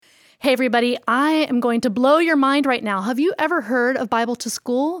Hey everybody, I am going to blow your mind right now. Have you ever heard of Bible to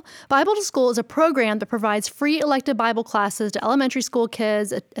School? Bible to School is a program that provides free elective Bible classes to elementary school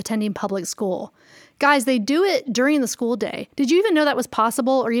kids attending public school. Guys, they do it during the school day. Did you even know that was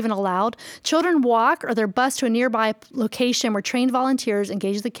possible or even allowed? Children walk or they're bused to a nearby location where trained volunteers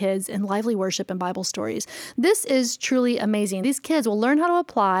engage the kids in lively worship and Bible stories. This is truly amazing. These kids will learn how to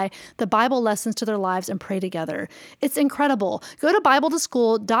apply the Bible lessons to their lives and pray together. It's incredible. Go to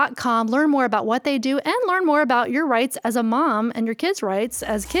BibleToSchool.com, learn more about what they do, and learn more about your rights as a mom and your kids' rights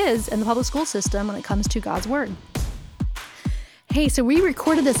as kids in the public school system when it comes to God's Word. Hey, so we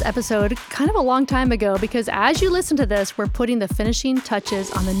recorded this episode kind of a long time ago because as you listen to this, we're putting the finishing touches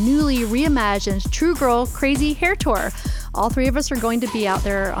on the newly reimagined True Girl Crazy Hair Tour. All three of us are going to be out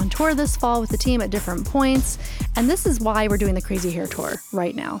there on tour this fall with the team at different points, and this is why we're doing the Crazy Hair Tour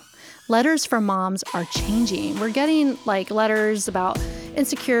right now. Letters from moms are changing. We're getting letters about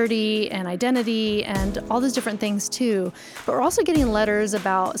insecurity and identity and all those different things too. But we're also getting letters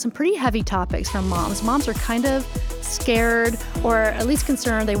about some pretty heavy topics from moms. Moms are kind of scared or at least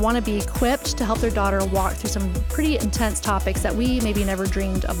concerned. They want to be equipped to help their daughter walk through some pretty intense topics that we maybe never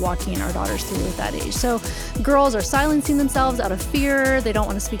dreamed of walking our daughters through at that age. So girls are silencing themselves out of fear. They don't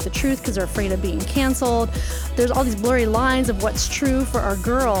want to speak the truth because they're afraid of being canceled. There's all these blurry lines of what's true for our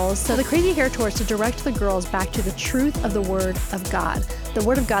girls. So the Crazy Hair Tour is to direct the girls back to the truth of the Word of God. The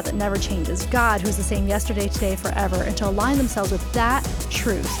Word of God that never changes. God, who is the same yesterday, today, forever, and to align themselves with that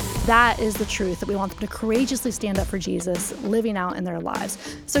truth. That is the truth that we want them to courageously stand up for Jesus, living out in their lives.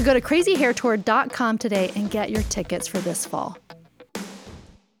 So go to crazyhairtour.com today and get your tickets for this fall.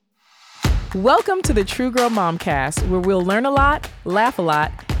 Welcome to the True Girl Momcast, where we'll learn a lot, laugh a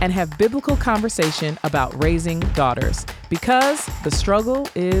lot, and have biblical conversation about raising daughters. Because the struggle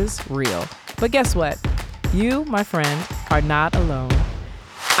is real. But guess what? You, my friend, are not alone.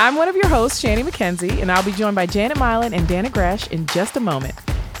 I'm one of your hosts, Shani McKenzie, and I'll be joined by Janet Milan and Dana Gresh in just a moment.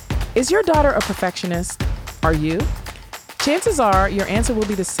 Is your daughter a perfectionist? Are you? Chances are your answer will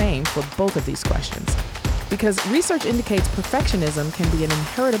be the same for both of these questions. Because research indicates perfectionism can be an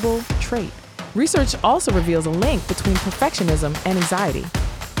inheritable trait. Research also reveals a link between perfectionism and anxiety.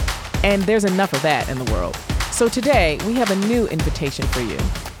 And there's enough of that in the world. So today, we have a new invitation for you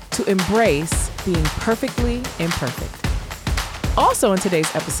to embrace being perfectly imperfect. Also in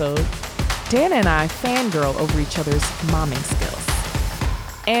today's episode, Dana and I fangirl over each other's momming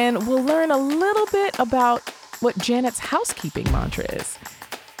skills. And we'll learn a little bit about what Janet's housekeeping mantra is.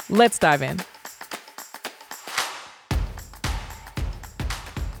 Let's dive in.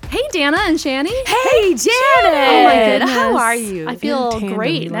 Hey, Dana and Shani. Hey, Janet. Oh, my goodness. How are you? I feel In tandem,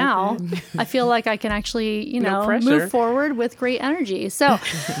 great you like now. that? I feel like I can actually, No pressure. move forward with great energy. So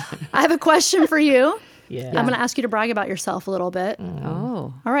I have a question for you. Yeah. I'm going to ask you to brag about yourself a little bit.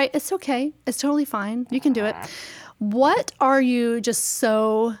 Oh. All right. It's okay. It's totally fine. You can do it. What are you just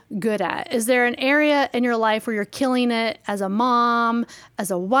so good at? Is there an area in your life where you're killing it as a mom, as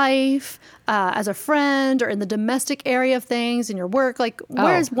a wife, as a friend, or in the domestic area of things, in your work?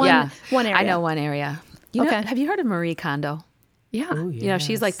 Where's one area? I know one area. Okay. Have you heard of Marie Kondo? Yeah. Ooh, You know,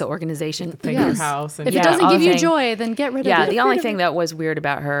 she's like the organization. Think Yes. your house. And If it doesn't all give the you thing- joy, then get rid of it. Yeah, the only Get rid of thing it. that was weird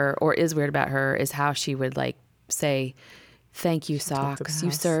about her, or is weird about her, is how she would say, "Thank you, socks. You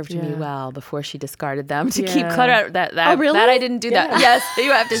house. served me Yeah. well," before she discarded them to keep Yeah. clutter. That Oh, really? That I didn't do that. Yeah. Yes,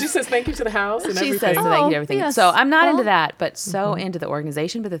 you have to. She says thank you to the house and She everything. says thank you to everything. yes. So I'm not Well, into that, but so into the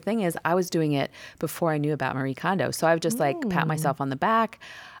organization. But the thing is, I was doing it before I knew about Marie Kondo. So I would just pat myself on the back.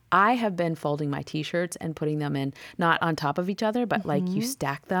 I have been folding my T-shirts and putting them in, not on top of each other, but you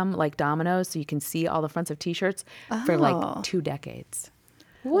stack them like dominoes so you can see all the fronts of T-shirts for 2 decades.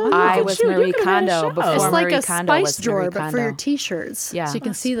 Well, I look at was you. Marie You could've had a Kondo show. before It's like Marie a Kondo spice was drawer, Marie but for your Kondo. T-shirts. Yeah. So you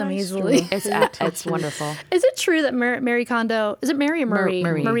can A see them spice easily. drawer. It's wonderful. Is it true that Mary Kondo, is it Mary or Marie?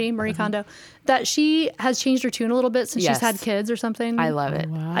 Marie. Marie Kondo, that she has changed her tune a little bit since she's Yes. had kids or something? I love it.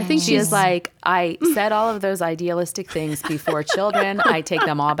 wow. I think She is like, I said all of those idealistic things before children. I take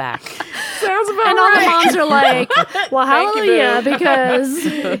them all back. Sounds about And all the right. moms are like, well, Thank you, hallelujah, boo. because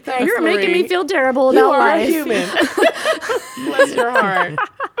you're making Marie. me feel terrible You about are a life. human. Bless your heart.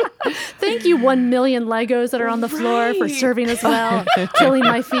 Thank you, 1 million Legos that are on the floor for Right. serving us well, killing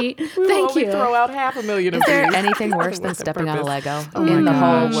my feet. We will Thank only you. throw out 500,000 of Is there these. anything worse than What's the stepping on a purpose? Lego Oh in my the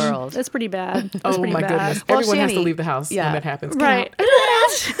whole gosh. world? That's pretty bad. That's Oh pretty my bad. goodness. Well, Everyone has to Shani, leave the house yeah. when that happens. Get Right. out.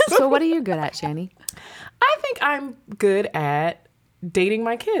 So what are you good at, Shani? I think I'm good at dating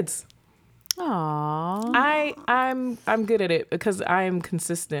my kids. Aww. I'm good at it because I am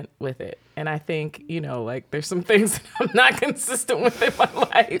consistent with it. And I think, like there's some things that I'm not consistent with in my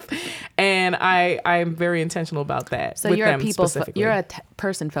life. And I'm very intentional about that. So with you're them specifically. you're a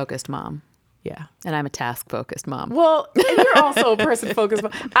person-focused mom. Yeah. And I'm a task-focused mom. Well, and you're also a person-focused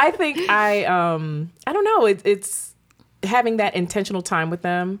mom. I think I don't know. It's having that intentional time with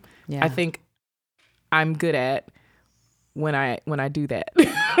them. Yeah. I think I'm good at when I do that.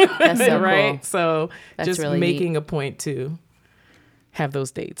 That's so right. cool. So That's just really making a point to have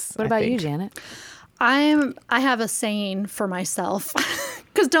those dates. What about you, Janet? I have a saying for myself,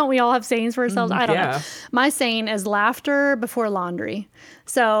 because don't we all have sayings for ourselves? I don't know. My saying is laughter before laundry.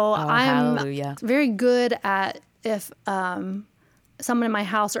 So I'm hallelujah. very good at if someone in my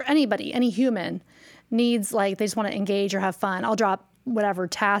house or anybody, any human needs, like they just want to engage or have fun, I'll drop whatever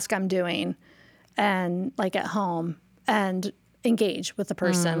task I'm doing and like at home and engage with the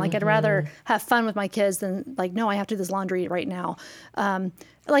person. Like I'd rather have fun with my kids than like, no, I have to do this laundry right now.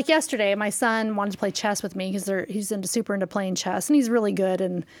 Like yesterday, my son wanted to play chess with me because he's super into playing chess and he's really good.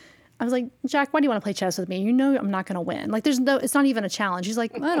 And I was like, Jack, why do you want to play chess with me? You know I'm not going to win. Like it's not even a challenge. He's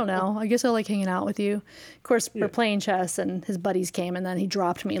like, I don't know. I guess I like hanging out with you. Of course, we're playing chess and his buddies came and then he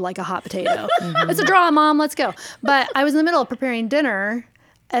dropped me like a hot potato. It's a draw, Mom. Let's go. But I was in the middle of preparing dinner.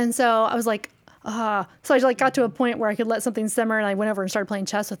 And so I was like, so I like got to a point where I could let something simmer and I went over and started playing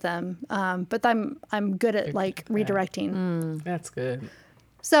chess with them. But I'm good at like redirecting. That's good.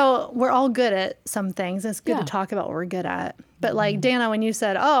 So we're all good at some things. It's good to talk about what we're good at. But like Dana, when you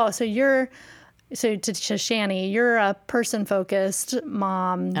said, so to Shani, you're a person-focused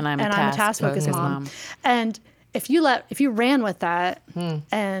mom, and I'm a task-focused mom. And if you ran with that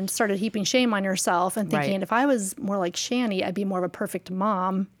and started heaping shame on yourself and thinking, if I was more like Shani, I'd be more of a perfect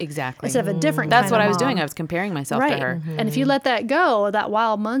mom. Exactly. Instead of a different That's kind what of I was mom. doing. I was comparing myself to her. And if you let that go, that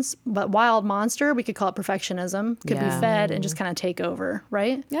wild monster, we could call it perfectionism, could be fed and just kind of take over,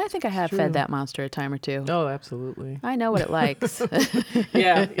 right? Yeah, I think I have fed that monster a time or two. Oh, absolutely. I know what it likes.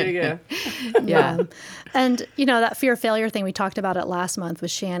 Yeah. Yeah. And, that fear of failure thing, we talked about it last month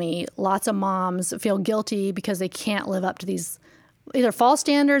with Shani. Lots of moms feel guilty because they can't live up to these either false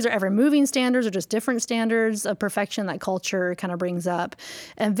standards or ever moving standards or just different standards of perfection that culture kind of brings up.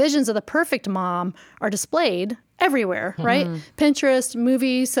 And visions of the perfect mom are displayed everywhere, right? Pinterest,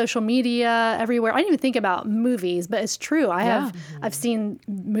 movies, social media, everywhere. I didn't even think about movies, but it's true. I've seen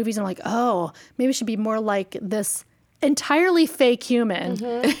movies and I'm like, oh, maybe it should be more like this entirely fake human.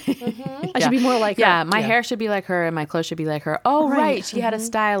 I should be more like her. Yeah, my hair should be like her and my clothes should be like her. Oh, right. She had a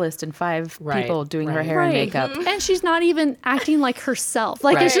stylist and 5 people doing her hair and makeup. And she's not even acting like herself.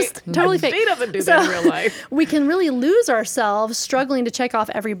 Like it's just totally fake. She doesn't do that in real life. We can really lose ourselves struggling to check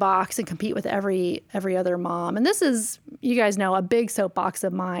off every box and compete with every other mom. And this is, you guys know, a big soapbox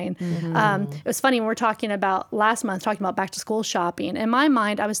of mine. It was funny when we were talking about last month, talking about back to school shopping. In my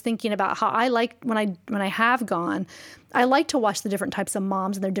mind, I was thinking about how I like when I have gone, I like to watch the different types of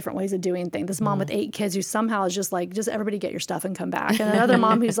moms and their different ways of doing things. This mom with 8 kids who somehow is just like, just everybody get your stuff and come back. And another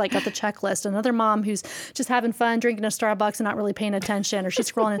mom who's like got the checklist. Another mom who's just having fun, drinking a Starbucks and not really paying attention, or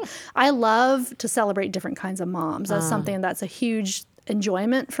she's scrolling. I love to celebrate different kinds of moms. That's something that's a huge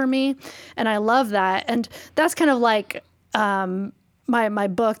enjoyment for me. And I love that. And that's kind of like my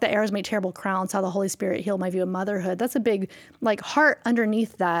book, The Arrows Make Terrible Crowns, How the Holy Spirit Healed My View of Motherhood. That's a big like heart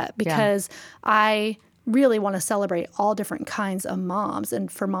underneath that because I really want to celebrate all different kinds of moms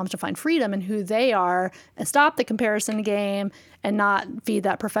and for moms to find freedom in who they are and stop the comparison game and not feed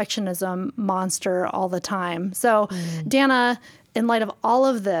that perfectionism monster all the time. So, Dana, in light of all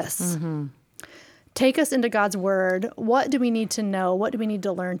of this, take us into God's word. What do we need to know? What do we need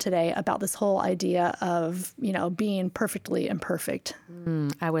to learn today about this whole idea of, being perfectly imperfect?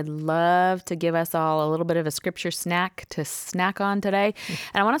 I would love to give us all a little bit of a scripture snack to snack on today.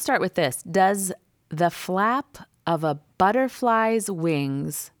 And I want to start with this. Does the flap of a butterfly's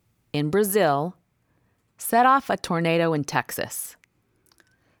wings in Brazil set off a tornado in Texas?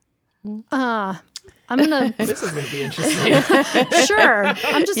 I'm gonna. This is going to be interesting. Sure.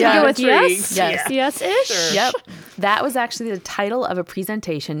 I'm just gonna go with yes. Yes-ish. Sure. Yep. That was actually the title of a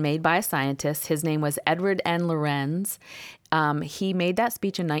presentation made by a scientist. His name was Edward N. Lorenz. He made that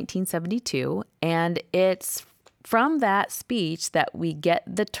speech in 1972, and it's from that speech that we get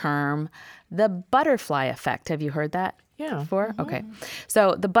the term the butterfly effect. Have you heard that? Yeah. Before? Okay.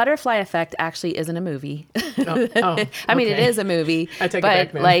 So The Butterfly Effect actually isn't a movie. I mean, it okay. is a movie, I take it but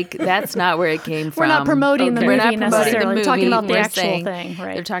back then. like that's not where it came from. We're not promoting the Okay. movie We're not promoting the necessarily. We're talking movie. about the We're actual saying thing,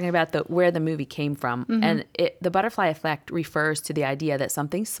 right? They're talking about where the movie came from. And the butterfly effect refers to the idea that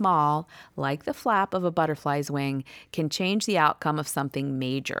something small, like the flap of a butterfly's wing, can change the outcome of something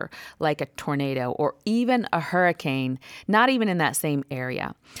major, like a tornado or even a hurricane, not even in that same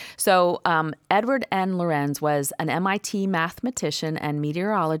area. So Edward N. Lorenz was an MIT mathematician and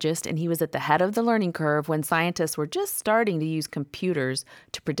meteorologist, and he was at the head of the learning curve when scientists were just starting to use computers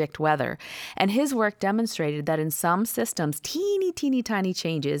to predict weather. And his work demonstrated that in some systems, teeny tiny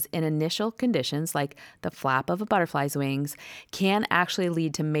changes in initial conditions, like the flap of a butterfly's wings, can actually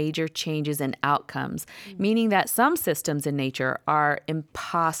lead to major changes in outcomes, meaning that some systems in nature are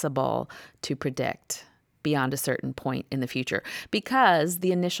impossible to predict beyond a certain point in the future because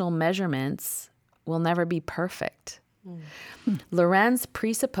the initial measurements will never be perfect. Lorenz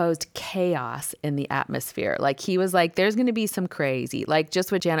presupposed chaos in the atmosphere. Like he was like, there's going to be some crazy, like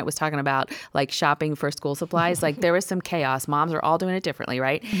just what Janet was talking about, like shopping for school supplies. Like there was some chaos. Moms are all doing it differently,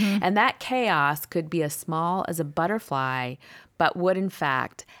 right? And that chaos could be as small as a butterfly, but would in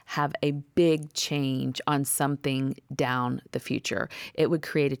fact have a big change on something down the future. It would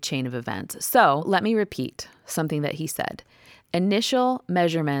create a chain of events. So let me repeat something that he said. Initial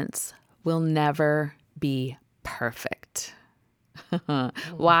measurements will never be perfect.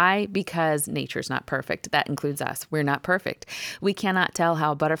 Why? Because nature's not perfect. That includes us. We're not perfect. We cannot tell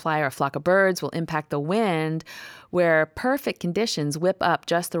how a butterfly or a flock of birds will impact the wind, where perfect conditions whip up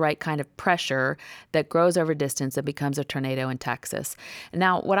just the right kind of pressure that grows over distance and becomes a tornado in Texas.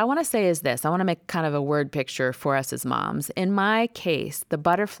 Now, what I want to say is this. I want to make kind of a word picture for us as moms. In my case, the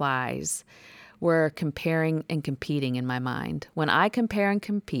butterflies were comparing and competing in my mind. When I compare and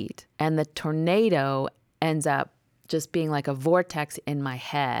compete, and the tornado ends up just being like a vortex in my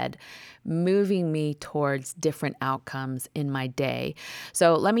head, moving me towards different outcomes in my day.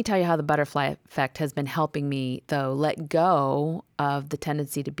 So let me tell you how the butterfly effect has been helping me, though, let go of the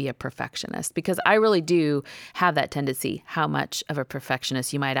tendency to be a perfectionist, because I really do have that tendency. How much of a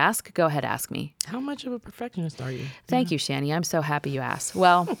perfectionist, you might ask? Go ahead, ask me. How much of a perfectionist are you? Thank you, Shani. I'm so happy you asked.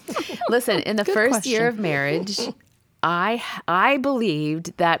 Well, listen, in the first year of marriage, I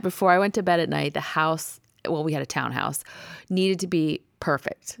believed that before I went to bed at night, the house, well, we had a townhouse, needed to be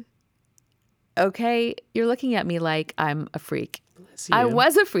perfect. Okay, you're looking at me like I'm a freak. I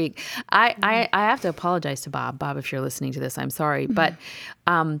was a freak. I have to apologize to Bob. Bob, if you're listening to this, I'm sorry. But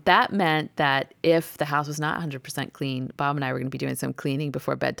that meant that if the house was not 100% clean, Bob and I were going to be doing some cleaning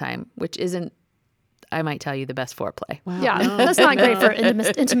before bedtime, which isn't, I might tell you, the best foreplay. Wow, Yeah, that's not great for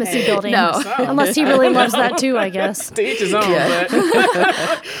intimacy building. No. Unless he really loves that too, I guess. To each his own,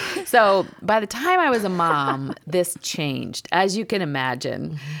 but So by the time I was a mom, this changed. As you can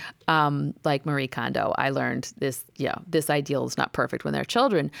imagine, like Marie Kondo, I learned this, this ideal is not perfect when they're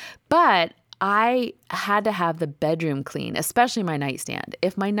children. But I had to have the bedroom clean, especially my nightstand.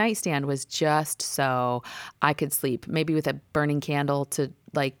 If my nightstand was just so I could sleep, maybe with a burning candle to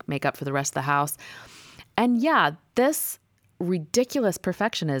like make up for the rest of the house. And yeah, this ridiculous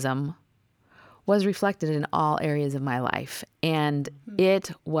perfectionism was reflected in all areas of my life, and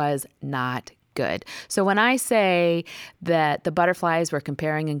it was not good. So when I say that the butterflies were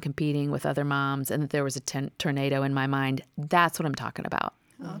comparing and competing with other moms and that there was a tornado in my mind, that's what I'm talking about.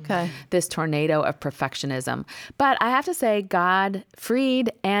 Okay. This tornado of perfectionism. But I have to say, God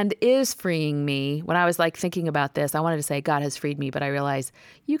freed and is freeing me. When I was like thinking about this, I wanted to say God has freed me, but I realized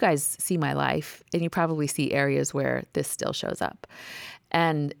you guys see my life and you probably see areas where this still shows up.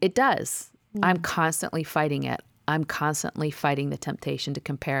 And it does. I'm constantly fighting it. I'm constantly fighting the temptation to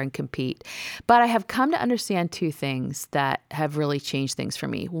compare and compete. But I have come to understand two things that have really changed things for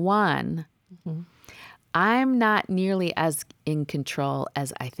me. One, I'm not nearly as in control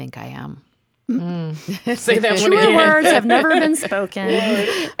as I think I am. say that one Truer again. words have never been spoken.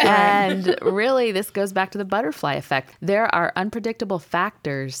 And really, this goes back to the butterfly effect. There are unpredictable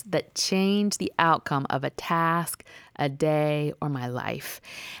factors that change the outcome of a task, a day, or my life.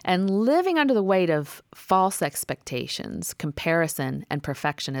 And living under the weight of false expectations, comparison, and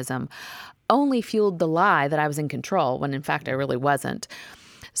perfectionism only fueled the lie that I was in control when in fact I really wasn't.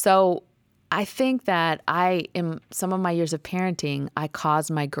 So I think that in some of my years of parenting, I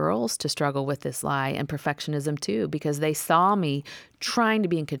caused my girls to struggle with this lie and perfectionism too, because they saw me trying to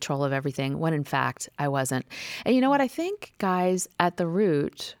be in control of everything when in fact I wasn't. And you know what? I think, guys, at the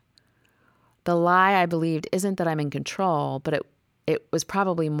root, the lie I believed isn't that I'm in control, but it was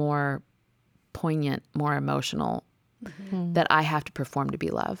probably more poignant, more emotional, that I have to perform to be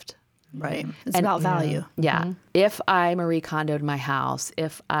loved. Right. It's about value. Yeah. If I Marie Kondoed my house,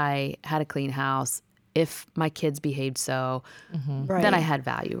 if I had a clean house, if my kids behaved so, Right. then I had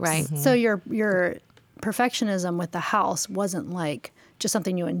value, right? So your perfectionism with the house wasn't like just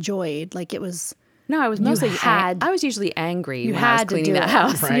something you enjoyed. Like it was, No, I was mostly had- I was usually angry you when I was had to cleaning do that it.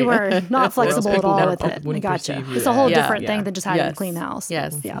 house. You were not flexible at all people with it. I wouldn't gotcha. perceive you It's a whole as- different Yeah. thing than just having Yes. a clean house.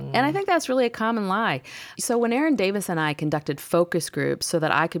 Yes. Yeah. And I think that's really a common lie. So when Aaron Davis and I conducted focus groups so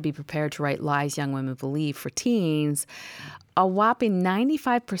that I could be prepared to write Lies Young Women Believe for teens, a whopping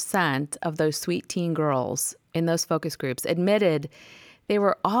 95% of those sweet teen girls in those focus groups admitted they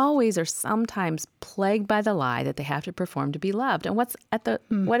were always or sometimes plagued by the lie that they have to perform to be loved. And what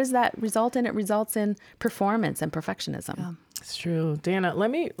does that result in? It results in performance and perfectionism. Yeah. It's true. Dana, let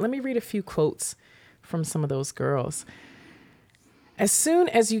me read a few quotes from some of those girls. As soon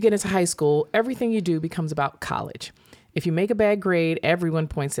as you get into high school, everything you do becomes about college. If you make a bad grade, everyone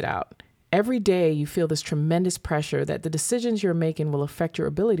points it out. Every day you feel this tremendous pressure that the decisions you're making will affect your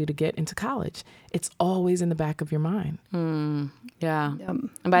ability to get into college. It's always in the back of your mind. Yeah. And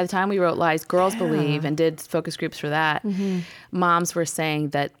by the time we wrote Lies, Girls Believe and did focus groups for that, moms were saying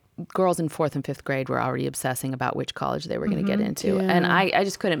that girls in 4th and 5th grade were already obsessing about which college they were going to get into. Yeah. And I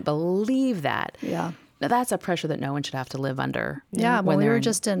just couldn't believe that. Yeah. Now, that's a pressure that no one should have to live under. Yeah, well, when we they're were in-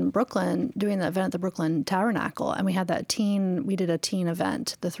 just in Brooklyn doing the event at the Brooklyn Tabernacle, and we had we did a teen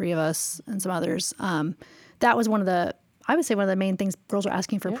event, the three of us and some others. That was I would say one of the main things girls are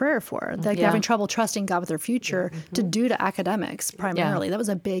asking for prayer for. Like they're having trouble trusting God with their future to do to academics primarily. That was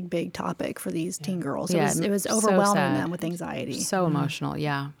a big, big topic for these teen girls. It was so overwhelming sad. them with anxiety. So emotional,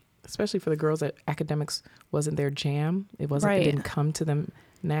 yeah. Especially for the girls that academics wasn't their jam. It wasn't, Right. It didn't come to them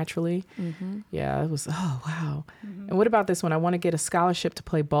naturally. Yeah, it was, oh, wow. And what about this one? I want to get a scholarship to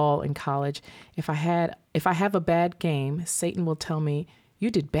play ball in college. If I have a bad game, Satan will tell me,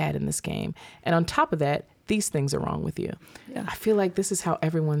 you did bad in this game. And on top of that, these things are wrong with you. Yeah. I feel like this is how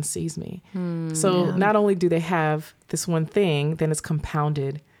everyone sees me. So not only do they have this one thing, then it's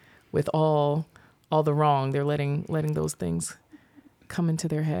compounded with all the wrong. They're letting those things come into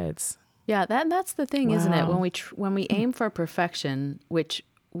their heads. Yeah, that's the thing, isn't it? Wow. When we aim for perfection, which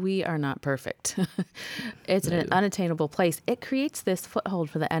we are not perfect, it's an unattainable place. It creates this foothold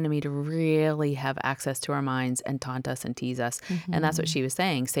for the enemy to really have access to our minds and taunt us and tease us. And that's what she was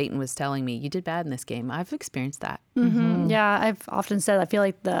saying. Satan was telling me, you did bad in this game. I've experienced that. Yeah, I've often said I feel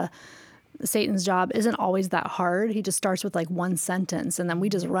like Satan's job isn't always that hard. He just starts with like one sentence and then we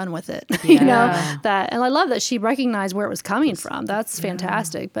just run with it. You know, and I love that she recognized where it was coming from. That's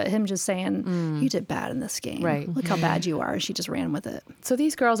fantastic. But him just saying, you did bad in this game. Right. Look how bad you are. She just ran with it. So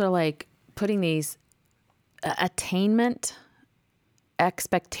these girls are like putting these attainment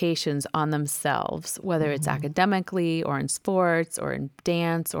expectations on themselves, whether it's academically or in sports or in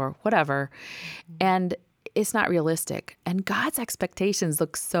dance or whatever. And it's not realistic. And God's expectations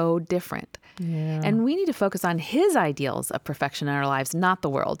look so different. Yeah. And we need to focus on his ideals of perfection in our lives, not the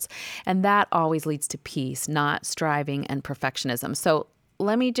world's. And that always leads to peace, not striving and perfectionism. So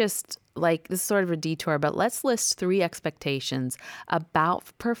let me just, this is sort of a detour, but let's list 3 expectations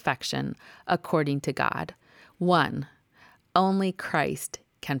about perfection according to God. 1, only Christ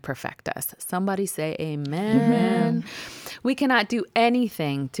can perfect us. Somebody say amen. We cannot do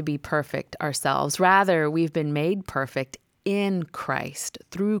anything to be perfect ourselves. Rather, we've been made perfect in Christ,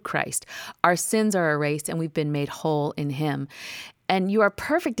 through Christ. Our sins are erased and we've been made whole in him. And you are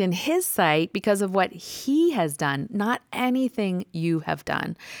perfect in his sight because of what he has done, not anything you have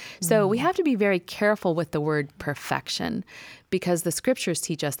done. So we have to be very careful with the word perfection because the scriptures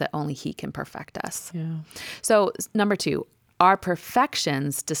teach us that only he can perfect us. Yeah. So number 2, our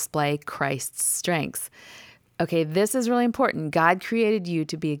perfections display Christ's strengths. Okay, this is really important. God created you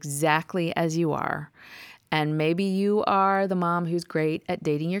to be exactly as you are. And maybe you are the mom who's great at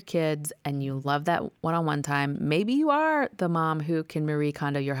dating your kids and you love that one-on-one time. Maybe you are the mom who can Marie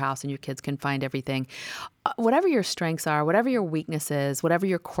Kondo your house and your kids can find everything. Whatever your strengths are, whatever your weaknesses, whatever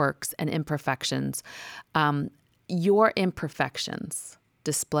your quirks and imperfections, your imperfections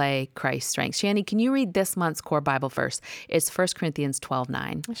display Christ's strengths. Shandy, can you read this month's core Bible verse? It's 1 Corinthians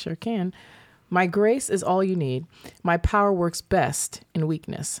 12:9. I sure can. My grace is all you need. My power works best in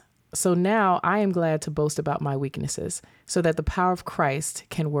weakness. So now I am glad to boast about my weaknesses so that the power of Christ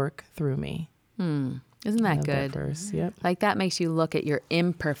can work through me. Isn't that Love good? that verse. Yep. Like that makes you look at your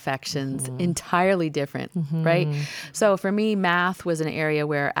imperfections entirely different, right? So for me, math was an area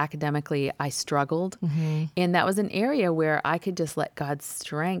where academically I struggled. And that was an area where I could just let God's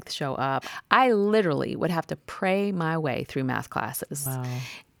strength show up. I literally would have to pray my way through math classes. Wow.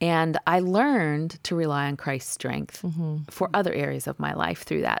 And I learned to rely on Christ's strength for other areas of my life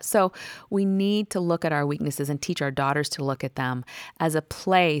through that. So we need to look at our weaknesses and teach our daughters to look at them as a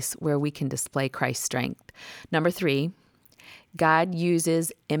place where we can display Christ's strength. Number 3, God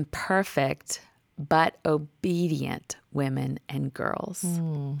uses imperfect but obedient women and girls.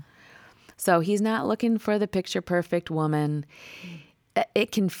 So he's not looking for the picture perfect woman.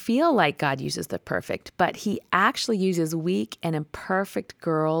 It can feel like God uses the perfect, but he actually uses weak and imperfect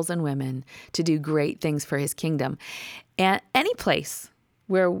girls and women to do great things for his kingdom. And any place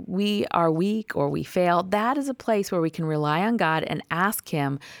where we are weak or we fail, that is a place where we can rely on God and ask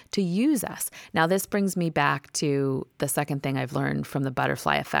him to use us. Now, this brings me back to the second thing I've learned from the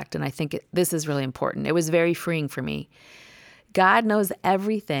butterfly effect, and I think this is really important. It was very freeing for me. God knows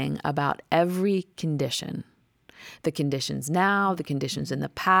everything about every condition. The conditions now, the conditions in the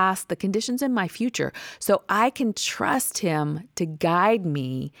past, the conditions in my future. So I can trust him to guide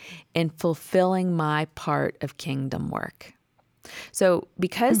me in fulfilling my part of kingdom work. So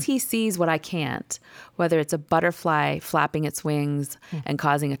because he sees what I can't, whether it's a butterfly flapping its wings and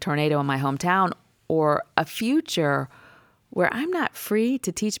causing a tornado in my hometown, or a future where I'm not free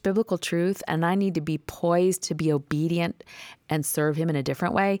to teach biblical truth and I need to be poised to be obedient and serve him in a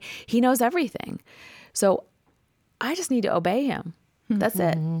different way, he knows everything. So I just need to obey him. That's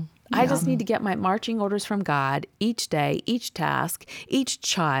it. I just need to get my marching orders from God each day, each task, each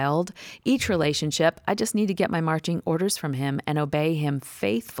child, each relationship. I just need to get my marching orders from him and obey him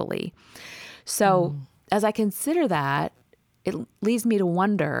faithfully. So as I consider that, it leads me to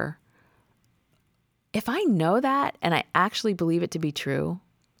wonder, if I know that and I actually believe it to be true,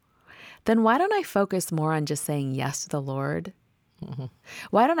 then why don't I focus more on just saying yes to the Lord?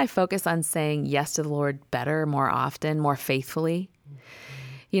 Why don't I focus on saying yes to the Lord better, more often, more faithfully?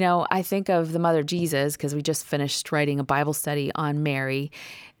 You know, I think of the mother Jesus, because we just finished writing a Bible study on Mary,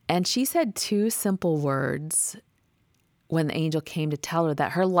 and she said 2 simple words when the angel came to tell her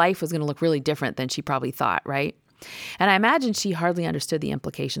that her life was going to look really different than she probably thought, right? And I imagine she hardly understood the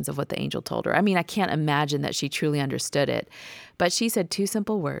implications of what the angel told her. I mean, I can't imagine that she truly understood it. But she said 2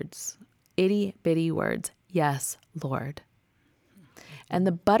 simple words, itty-bitty words, yes, Lord. And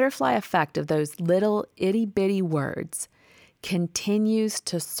the butterfly effect of those little itty-bitty words continues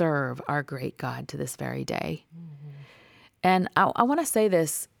to serve our great God to this very day. And I want to say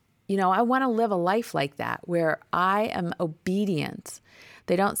this, you know, I want to live a life like that where I am obedient.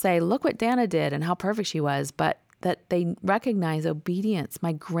 They don't say, look what Dana did and how perfect she was, but that they recognize obedience.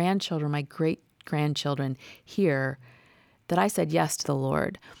 My grandchildren, my great-grandchildren hear that I said yes to the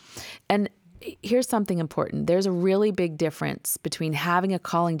Lord. And here's something important. There's a really big difference between having a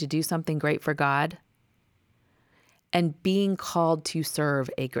calling to do something great for God and being called to serve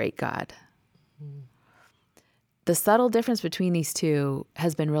a great God. The subtle difference between these two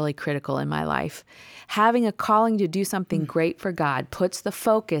has been really critical in my life. Having a calling to do something great for God puts the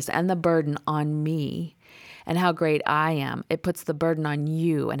focus and the burden on me and how great I am. It puts the burden on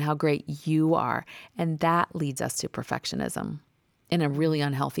you and how great you are. And that leads us to perfectionism in a really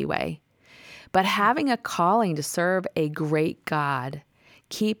unhealthy way. But having a calling to serve a great God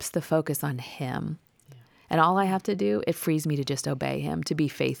keeps the focus on him. And all I have to do, it frees me to just obey him, to be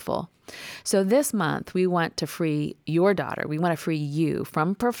faithful. So this month, we want to free your daughter. We want to free you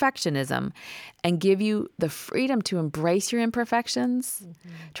from perfectionism and give you the freedom to embrace your imperfections.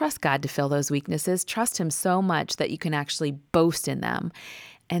 Trust God to fill those weaknesses. Trust him so much that you can actually boast in them.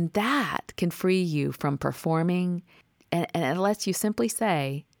 And that can free you from performing. And it lets you simply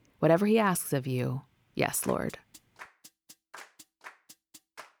say, whatever he asks of you, yes, Lord.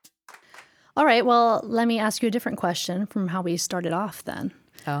 All right, well, let me ask you a different question from how we started off then.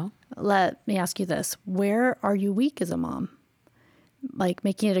 Oh? Let me ask you this. Where are you weak as a mom? Like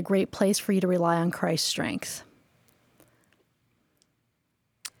making it a great place for you to rely on Christ's strength.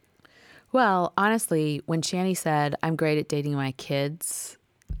 Well, honestly, when Shani said, I'm great at dating my kids,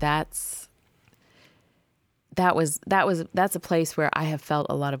 that's a place where I have felt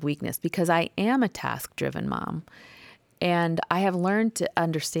a lot of weakness because I am a task-driven mom. And I have learned to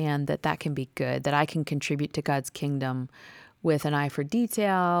understand that that can be good, that I can contribute to God's kingdom with an eye for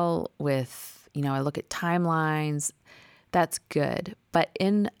detail, with, I look at timelines. That's good. But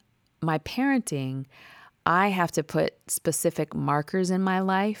in my parenting, I have to put specific markers in my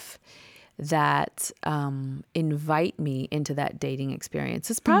life that invite me into that dating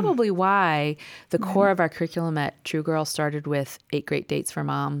experience. It's probably why the core of our curriculum at True Girl started with 8 Great Dates for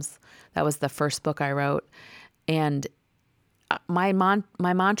Moms. That was the first book I wrote. And my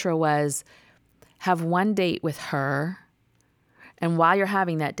mantra was, have one date with her, and while you're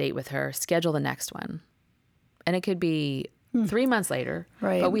having that date with her, schedule the next one. And it could be 3 months later.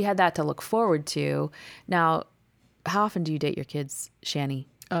 Right. But we had that to look forward to. Now, how often do you date your kids, Shani?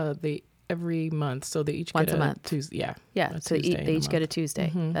 They every month, so they each Once get a month. Tuesday. Yeah, Yeah, a so Tuesday they in a each get a month.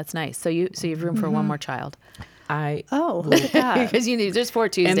 Tuesday. That's nice. So you have room for one more child. Look at that. Because you need, there's 4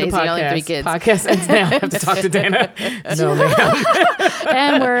 And Tuesdays, the and you only have 3 podcast. kids. Podcast ends now. I have to talk to Dana. No, ma'am.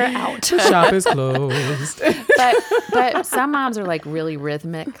 And we're out. Shop is closed. But some moms are like really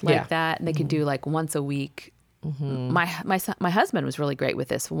rhythmic like Yeah. that, and they could do like once a week. My husband was really great with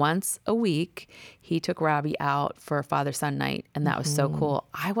this. Once a week, he took Robbie out for Father-Son night, and that was so cool.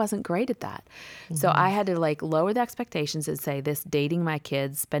 I wasn't great at that. So I had to like lower the expectations and say this dating my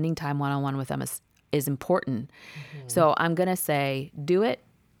kids, spending time one-on-one with them is important. So I'm going to say do it,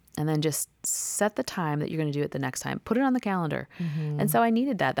 and then just set the time that you're going to do it the next time. Put it on the calendar. And so I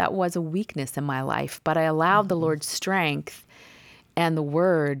needed that. That was a weakness in my life, but I allowed the Lord's strength and the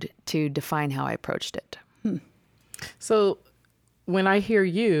word to define how I approached it. So when I hear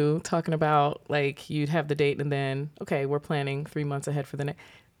you talking about like you'd have the date and then, okay, we're planning 3 months ahead for the next,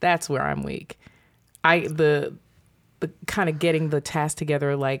 that's where I'm weak. The kind of getting the task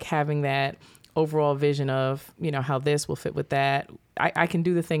together, like having that overall vision of, how this will fit with that. I can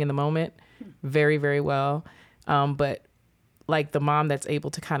do the thing in the moment very, very well. But like the mom that's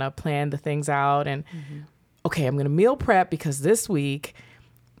able to kind of plan the things out and, okay, I'm going to meal prep because this week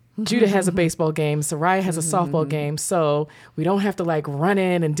Judah has a baseball game. Soraya has a softball game. So we don't have to like run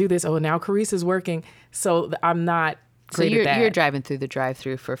in and do this. Oh, now Carice is working. So I'm not great at that. You're driving through the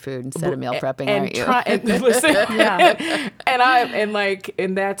drive-through for food instead of meal prepping, aren't you? And listen,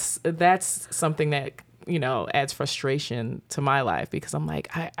 and that's something that, adds frustration to my life because I'm like,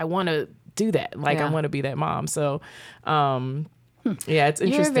 I want to do that. Like I want to be that mom. So, yeah, it's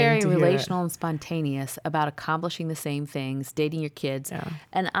interesting. You're very to hear relational and spontaneous about accomplishing the same things, dating your kids. Yeah.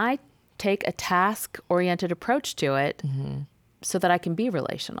 And I take a task-oriented approach to it so that I can be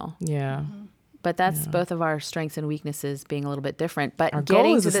relational. Yeah. But that's both of our strengths and weaknesses being a little bit different. But Our getting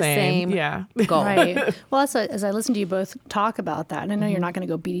goal is to the same goal. Right. Well, as I listen to you both talk about that, and I know you're not going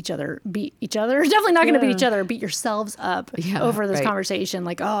to go beat each other. Definitely not going to beat each other. Beat yourselves up over this conversation.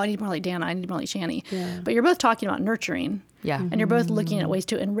 Like, oh, I need more like Dana. I need more like Shani. Yeah. But you're both talking about nurturing. Yeah. And you're both looking at ways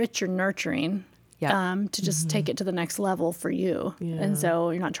to enrich your nurturing. Yeah. To just take it to the next level for you. Yeah. And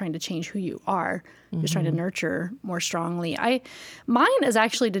so you're not trying to change who you are. You're just trying to nurture more strongly. Mine is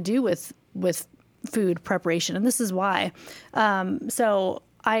actually to do with food preparation, and this is why. So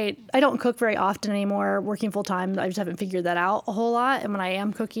I don't cook very often anymore. Working full time, I just haven't figured that out a whole lot. And when I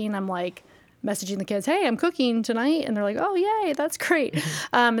am cooking, I'm like messaging the kids, "Hey, I'm cooking tonight," and they're like, "Oh, yay, that's great."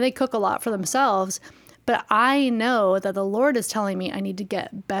 And they cook a lot for themselves. But I know that the Lord is telling me I need to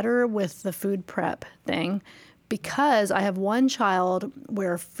get better with the food prep thing because I have one child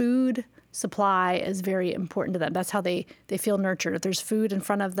where food supply is very important to them. That's how they feel nurtured. If there's food in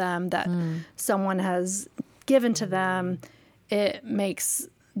front of them that someone has given to them, it makes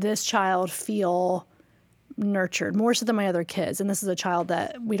this child feel nurtured more so than my other kids. And this is a child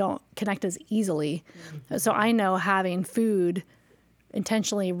that we don't connect as easily. So I know having food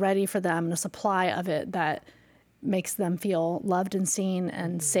intentionally ready for them and a supply of it that makes them feel loved and seen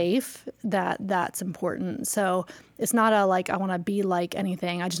and safe, that's important. So it's not a like I want to be like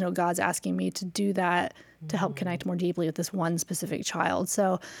anything. I just know God's asking me to do that to help connect more deeply with this one specific child.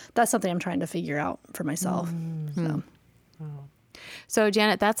 So that's something I'm trying to figure out for myself. So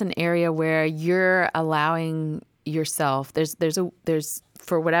Janet, that's an area where you're allowing yourself, there's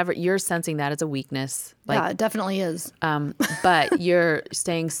for whatever, you're sensing that as a weakness. Like, yeah, it definitely is. But you're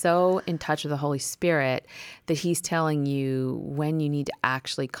staying so in touch with the Holy Spirit that He's telling you when you need to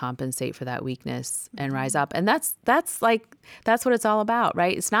actually compensate for that weakness and rise up. And that's what it's all about,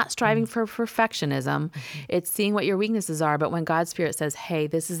 right? It's not striving for perfectionism. It's seeing what your weaknesses are. But when God's Spirit says, hey,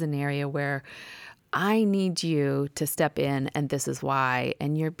 this is an area where I need you to step in, and this is why,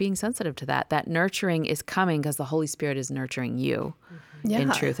 and you're being sensitive to that. That nurturing is coming because the Holy Spirit is nurturing you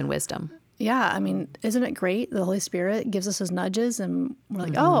in truth and wisdom. Yeah, I mean, isn't it great? The Holy Spirit gives us His nudges, and we're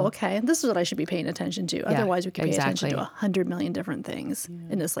like, oh, okay, this is what I should be paying attention to. Otherwise, we could pay attention to 100 million different things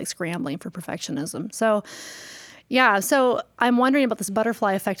and just like scrambling for perfectionism. So, yeah, so I'm wondering about this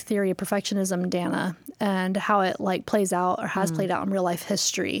butterfly effect theory of perfectionism, Dana, and how it like plays out or has played out in real life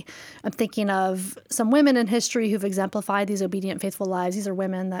history. I'm thinking of some women in history who've exemplified these obedient, faithful lives. These are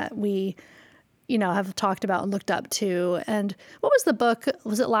women that we, have talked about and looked up to. And what was the book?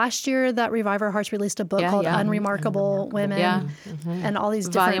 Was it last year that Revive Our Hearts released a book called Unremarkable Women? Yeah. And all these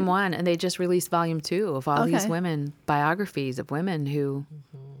different... Volume 1, and they just released Volume 2 of all these women, biographies of women who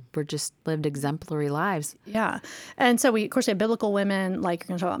were just lived exemplary lives. Yeah. And so we, of course, have biblical women, like you're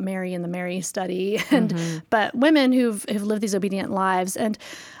going to talk about Mary and the Mary study, but women who've lived these obedient lives. And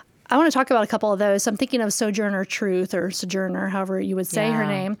I want to talk about a couple of those. So I'm thinking of Sojourner Truth, or Sojourner, however you would say her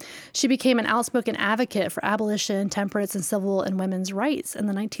name. She became an outspoken advocate for abolition, temperance, and civil and women's rights in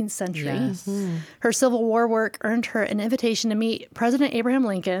the 19th century. Yes. Her Civil War work earned her an invitation to meet President Abraham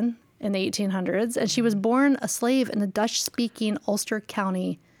Lincoln in the 1800s, and she was born a slave in the Dutch-speaking Ulster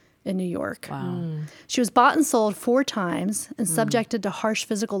County in New York. Wow. She was bought and sold 4 times and subjected to harsh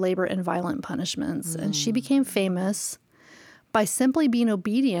physical labor and violent punishments. And she became famous by simply being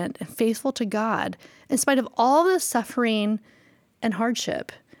obedient and faithful to God in spite of all the suffering and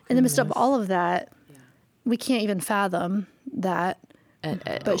hardship. In the midst of all of that, we can't even fathom that,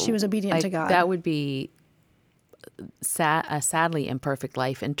 but she was obedient to God. That would be a sadly imperfect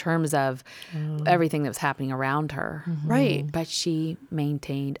life in terms of everything that was happening around her. Right. But she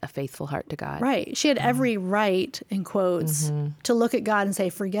maintained a faithful heart to God. Right. She had every right, in quotes, to look at God and say,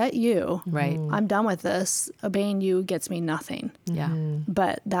 forget you. Right. I'm done with this. Obeying you gets me nothing. Yeah.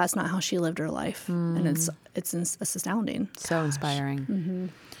 But that's not how she lived her life. And it's astounding. So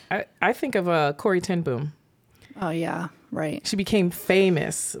inspiring. I think of Corrie ten Boom. Oh, yeah. Right. She became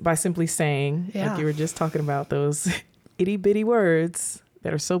famous by simply saying, like you were just talking about, those itty bitty words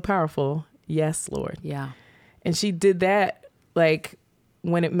that are so powerful. Yes, Lord. Yeah. And she did that like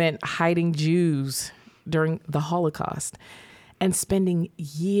when it meant hiding Jews during the Holocaust and spending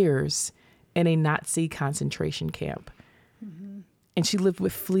years in a Nazi concentration camp. And she lived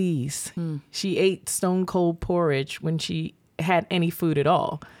with fleas. She ate stone cold porridge when she had any food at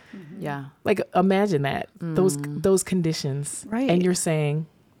all. Yeah. Like, imagine that, those conditions. Right. And you're saying,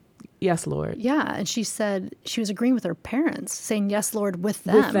 yes, Lord. Yeah. And she said she was agreeing with her parents, saying, yes, Lord, with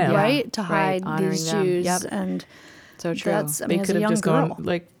them. Right? Yeah. To hide Honoring these them. Jews. Yep. And So true. that's, I They mean, as could a have young just girl. gone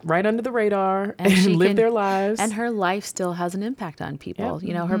like right under the radar And she and lived can- their lives. And her life still has an impact on people. Yep.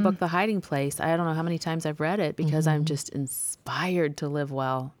 You know, her book, The Hiding Place, I don't know how many times I've read it because I'm just inspired to live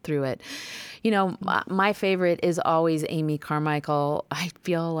well through it. You know, my favorite is always Amy Carmichael. I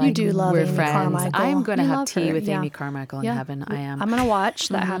feel like do love we're Amy friends. Carmichael. I'm going to You have love tea her. with Yeah. Amy Carmichael in heaven. I am. I'm going to watch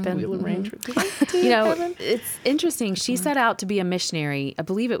that happen. We'll arrange for You know, it's interesting. She set out to be a missionary. I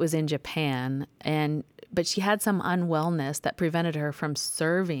believe it was in Japan, but she had some unwellness that prevented her from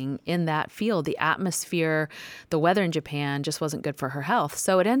serving in that field. The atmosphere, the weather in Japan just wasn't good for her health.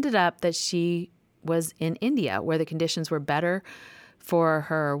 So it ended up that she was in India, where the conditions were better for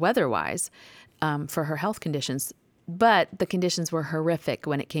her weather-wise, for her health conditions. But the conditions were horrific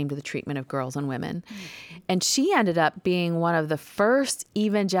when it came to the treatment of girls and women. And she ended up being one of the first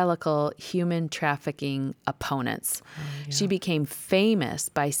evangelical human trafficking opponents. She became famous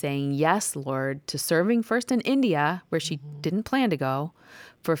by saying, yes, Lord, to serving first in India, where she didn't plan to go,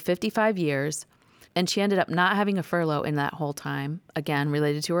 for 55 years. And she ended up not having a furlough in that whole time, again,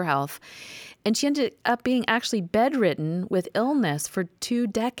 related to her health. And she ended up being actually bedridden with illness for 2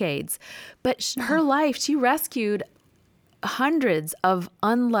 decades. But her life, she rescued hundreds of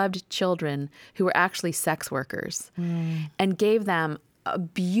unloved children who were actually sex workers and gave them a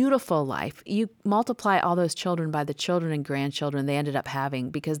beautiful life. You multiply all those children by the children and grandchildren they ended up having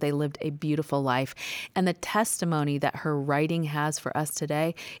because they lived a beautiful life. And the testimony that her writing has for us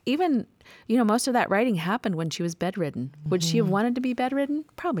today, even, you know, most of that writing happened when she was bedridden. Would she have wanted to be bedridden?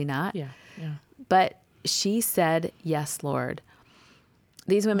 Probably not. Yeah. But she said, yes, Lord.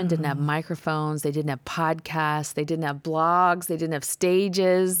 These women didn't have microphones. They didn't have podcasts. They didn't have blogs. They didn't have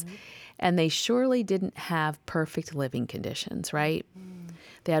stages. And they surely didn't have perfect living conditions, right?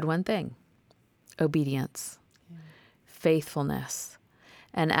 They had one thing: obedience, faithfulness.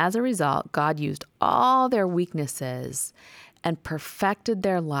 And as a result, God used all their weaknesses and perfected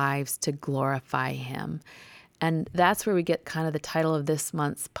their lives to glorify Him. And that's where we get kind of the title of this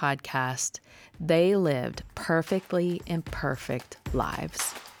month's podcast. They lived perfectly imperfect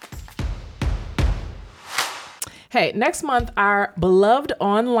lives. Hey, next month, our beloved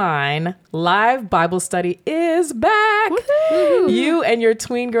online live Bible study is back. Woo-hoo. You and your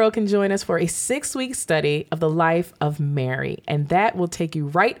tween girl can join us for a 6-week study of the life of Mary. And that will take you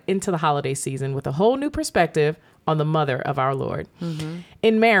right into the holiday season with a whole new perspective on the mother of our Lord.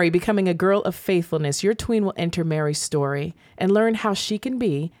 In Mary, becoming a girl of faithfulness, your tween will enter Mary's story and learn how she can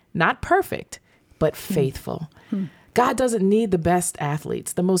be not perfect, but faithful. God doesn't need the best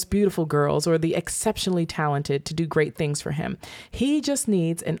athletes, the most beautiful girls, or the exceptionally talented to do great things for Him. He just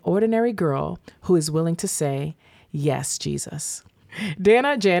needs an ordinary girl who is willing to say, yes, Jesus.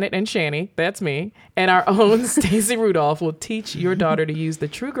 Dana, Janet, and Shani, that's me, and our own Stacey Rudolph will teach your daughter to use the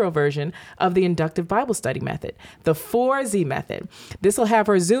True Girl version of the inductive Bible study method, the 4Z method. This will have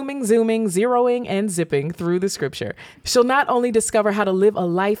her zooming, zeroing, and zipping through the scripture. She'll not only discover how to live a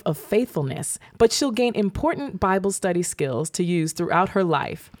life of faithfulness, but she'll gain important Bible study skills to use throughout her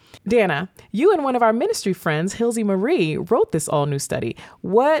life. Dana, you and one of our ministry friends, Hilsey Marie, wrote this all-new study.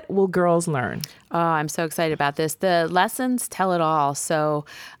 What will girls learn? Oh, I'm so excited about this. The lessons tell it all. So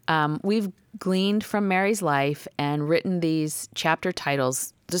we've gleaned from Mary's life and written these chapter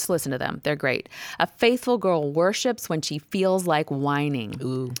titles. Just listen to them. They're great. A faithful girl worships when she feels like whining.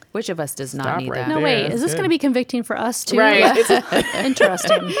 Ooh. Which of us does not need right that? No, there. wait. That's Is this good. going to be convicting for us too? Right.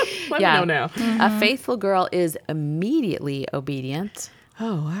 Interesting. Let me know now. A faithful girl is immediately obedient.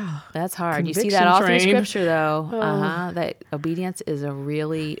 Oh, wow. That's hard. You see Conviction that all train. through Scripture, though. That obedience is a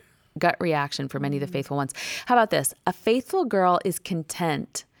really gut reaction for many of the faithful ones. How about this? A faithful girl is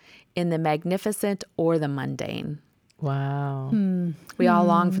content in the magnificent or the mundane. Wow. We all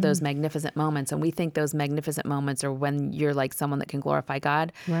long for those magnificent moments, and we think those magnificent moments are when you're like someone that can glorify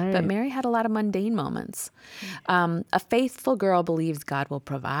God. Right. But Mary had a lot of mundane moments. A faithful girl believes God will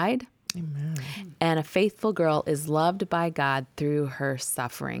provide. Amen. And a faithful girl is loved by God through her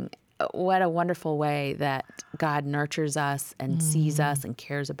suffering. What a wonderful way that God nurtures us and sees us and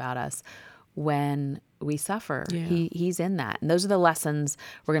cares about us when we suffer. Yeah. He's in that. And those are the lessons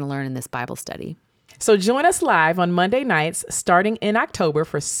we're going to learn in this Bible study. So join us live on Monday nights starting in October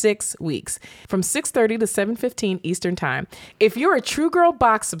for 6 weeks from 6:30 to 7:15 Eastern Time. If you're a True Girl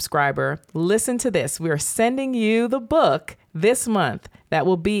Box subscriber, listen to this. We are sending you the book this month that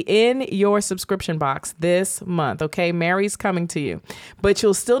will be in your subscription box this month. Okay, Mary's coming to you. But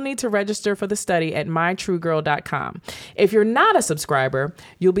you'll still need to register for the study at mytruegirl.com. If you're not a subscriber,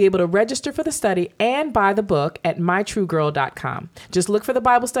 you'll be able to register for the study and buy the book at mytruegirl.com. Just look for the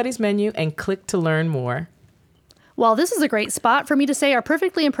Bible Studies menu and click to learn more. Well, this is a great spot for me to say our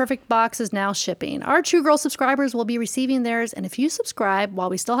Perfectly Imperfect box is now shipping. Our True Girl subscribers will be receiving theirs, and if you subscribe while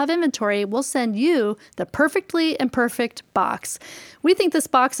we still have inventory, we'll send you the Perfectly Imperfect box. We think this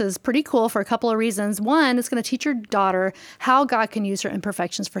box is pretty cool for a couple of reasons. One, it's going to teach your daughter how God can use her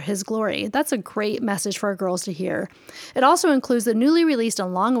imperfections for His glory. That's a great message for our girls to hear. It also includes the newly released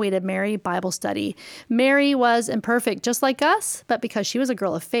and long-awaited Mary Bible study. Mary was imperfect just like us, but because she was a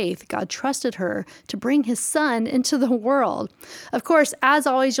girl of faith, God trusted her to bring His Son into the world. Of course, as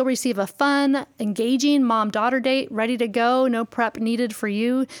always, you'll receive a fun, engaging mom-daughter date ready to go, no prep needed for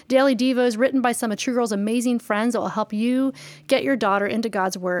you. Daily Devos written by some of True Girl's amazing friends that will help you get your daughter into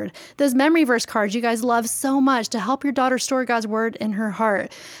God's Word. Those memory verse cards you guys love so much to help your daughter store God's Word in her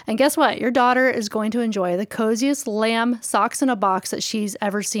heart. And guess what? Your daughter is going to enjoy the coziest lamb socks in a box that she's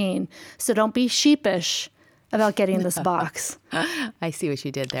ever seen. So don't be sheepish about getting this box. I see what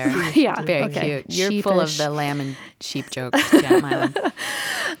you did there. Yeah, Very okay. cute. You're full of Sheepish. the lamb and sheep jokes, Janet Mylan.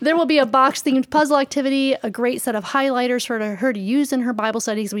 There will be a box-themed puzzle activity, a great set of highlighters for her to use in her Bible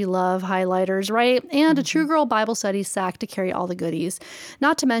studies. We love highlighters, right? And a True Girl Bible Study sack to carry all the goodies.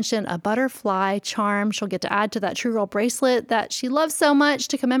 Not to mention a butterfly charm she'll get to add to that True Girl bracelet that she loves so much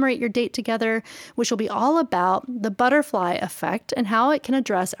to commemorate your date together, which will be all about the butterfly effect and how it can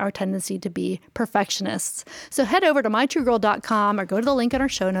address our tendency to be perfectionists. So head over to mytruegirl.com or go to the link in our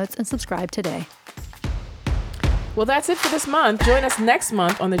show notes and subscribe today. Well, that's it for this month. Join us next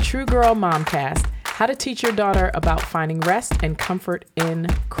month on the True Girl Momcast, how to teach your daughter about finding rest and comfort in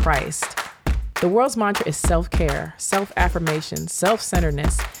Christ. The world's mantra is self-care, self-affirmation,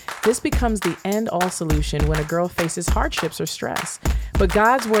 self-centeredness. This becomes the end-all solution when a girl faces hardships or stress. But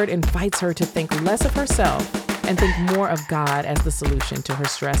God's word invites her to think less of herself and think more of God as the solution to her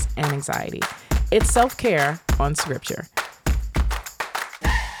stress and anxiety. It's self-care on Scripture.